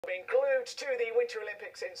Being glued to the Winter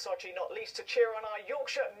Olympics in Sochi, not least to cheer on our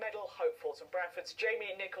Yorkshire medal hopefuls. And Bradford's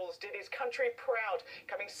Jamie Nicholls did his country proud,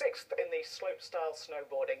 coming 6th in the slopestyle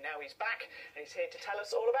snowboarding. Now he's back and he's here to tell us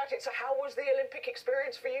all about it. So how was the Olympic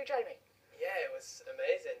experience for you, Jamie? Yeah, it was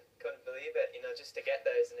amazing. Couldn't believe it. You know, just to get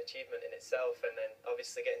there is an achievement in itself, and then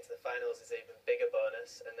obviously getting to the finals is an even bigger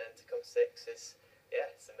bonus, and then to come 6th is, yeah,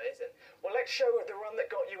 it's amazing. Well, let's show the run that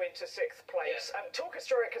got you into 6th place. Yeah. Talk us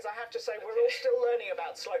through it, because I have to say we're all still learning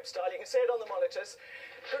about slopestyle. You can see it on the monitors.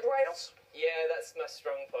 Good rails? Yeah, that's my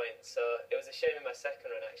strong point. So it was a shame in my second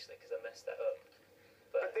run, actually, because I messed that up.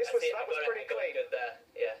 But that was pretty clean. Good there,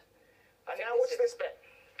 yeah. And now what's this bit?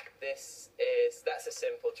 That's a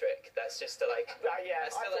simple trick. That's just to I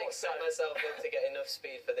set myself up to get enough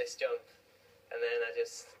speed for this jump, and then I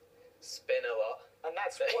just spin a lot. And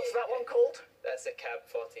what's that one called? That's a cab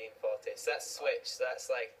 1440. So that's switch. So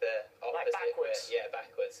that's like the opposite. Like backwards. Yeah,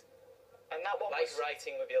 backwards. And that one like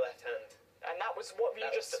writing with your left hand. And that was what you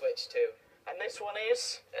just switch too. And this one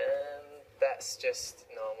is? That's just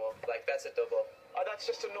normal. Like that's a double. Oh, that's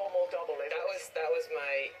just a normal double, is it? That was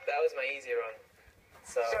my easy run.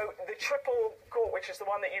 So the triple court, which is the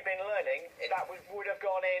one that you've been learning, that would have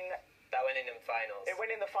gone in. That went in finals. It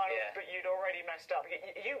went in the finals, yeah. But you'd already messed up. My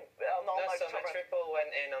triple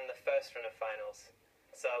went in on the first run of finals.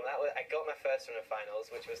 So I got my first run of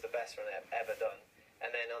finals, which was the best run I've ever done.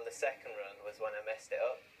 And then on the second run was when I messed it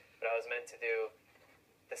up. But I was meant to do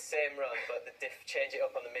the same run, but change it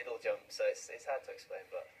up on the middle jump. So it's hard to explain,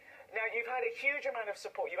 but. Now, you've had a huge amount of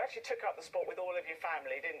support. You actually took up the sport with all of your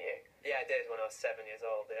family, didn't you? Yeah, I did when I was 7 years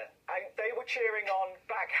old, yeah. And they were cheering on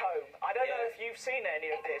back home. I don't know if you've seen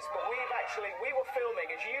any of this, but we were filming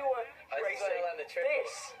as you were racing. The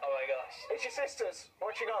triple. Oh my gosh. It's your sisters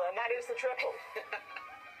watching on, and that is the triple.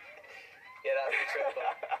 Yeah, that's the triple.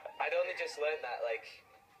 I'd only just learned that like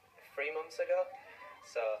 3 months ago,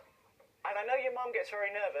 so... And I know your mum gets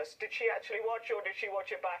very nervous. Did she actually watch, or did she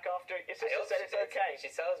watch it back after your sister said it's okay?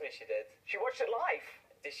 She tells me she did. She watched it live?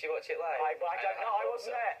 Did she watch it live? I don't know. I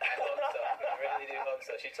wasn't there. I hope so. I really do hope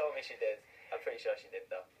so. She told me she did. I'm pretty sure she did,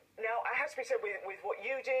 though. Now, it has to be said, with what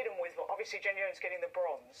you did and with obviously Jen Jones getting the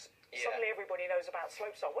bronze, suddenly everybody knows about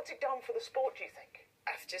slopestyle. What's it done for the sport, do you think?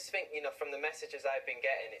 I just think, from the messages I've been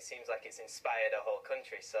getting, it seems like it's inspired a whole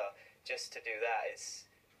country. So just to do that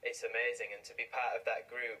it's amazing. And to be part of that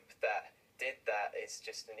group that did that is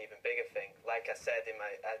just an even bigger thing. Like I said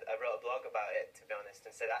I wrote a blog about it, to be honest,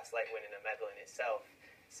 and said that's like winning a medal in itself.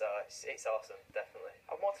 So it's awesome, definitely.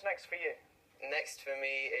 And what's next for you? Next for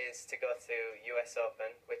me is to go to US Open,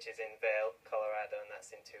 which is in Vail, Colorado, and that's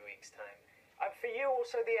in 2 weeks' time. And for you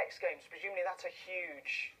also the X Games, presumably that's a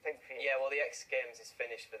huge thing for you. Yeah, well the X Games is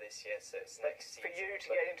finished for this year, so it's next season. For you to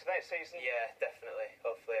get into that season? Yeah, definitely.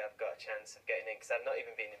 Hopefully I've got a chance of getting in, because I've not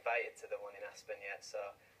even been invited to the one in Aspen yet, so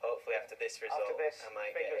hopefully after this result I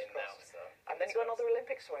might get in now. So and then you've got another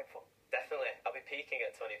Olympics to aim for? Definitely. I'll be peaking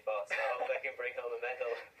at 24, so I hope I can bring home a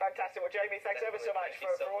medal. Fantastic. Well, Jamie, thanks ever so much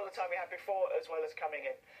for all the time you had before as well as coming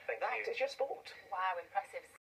in. Thank you. That is your sport. Wow, impressive.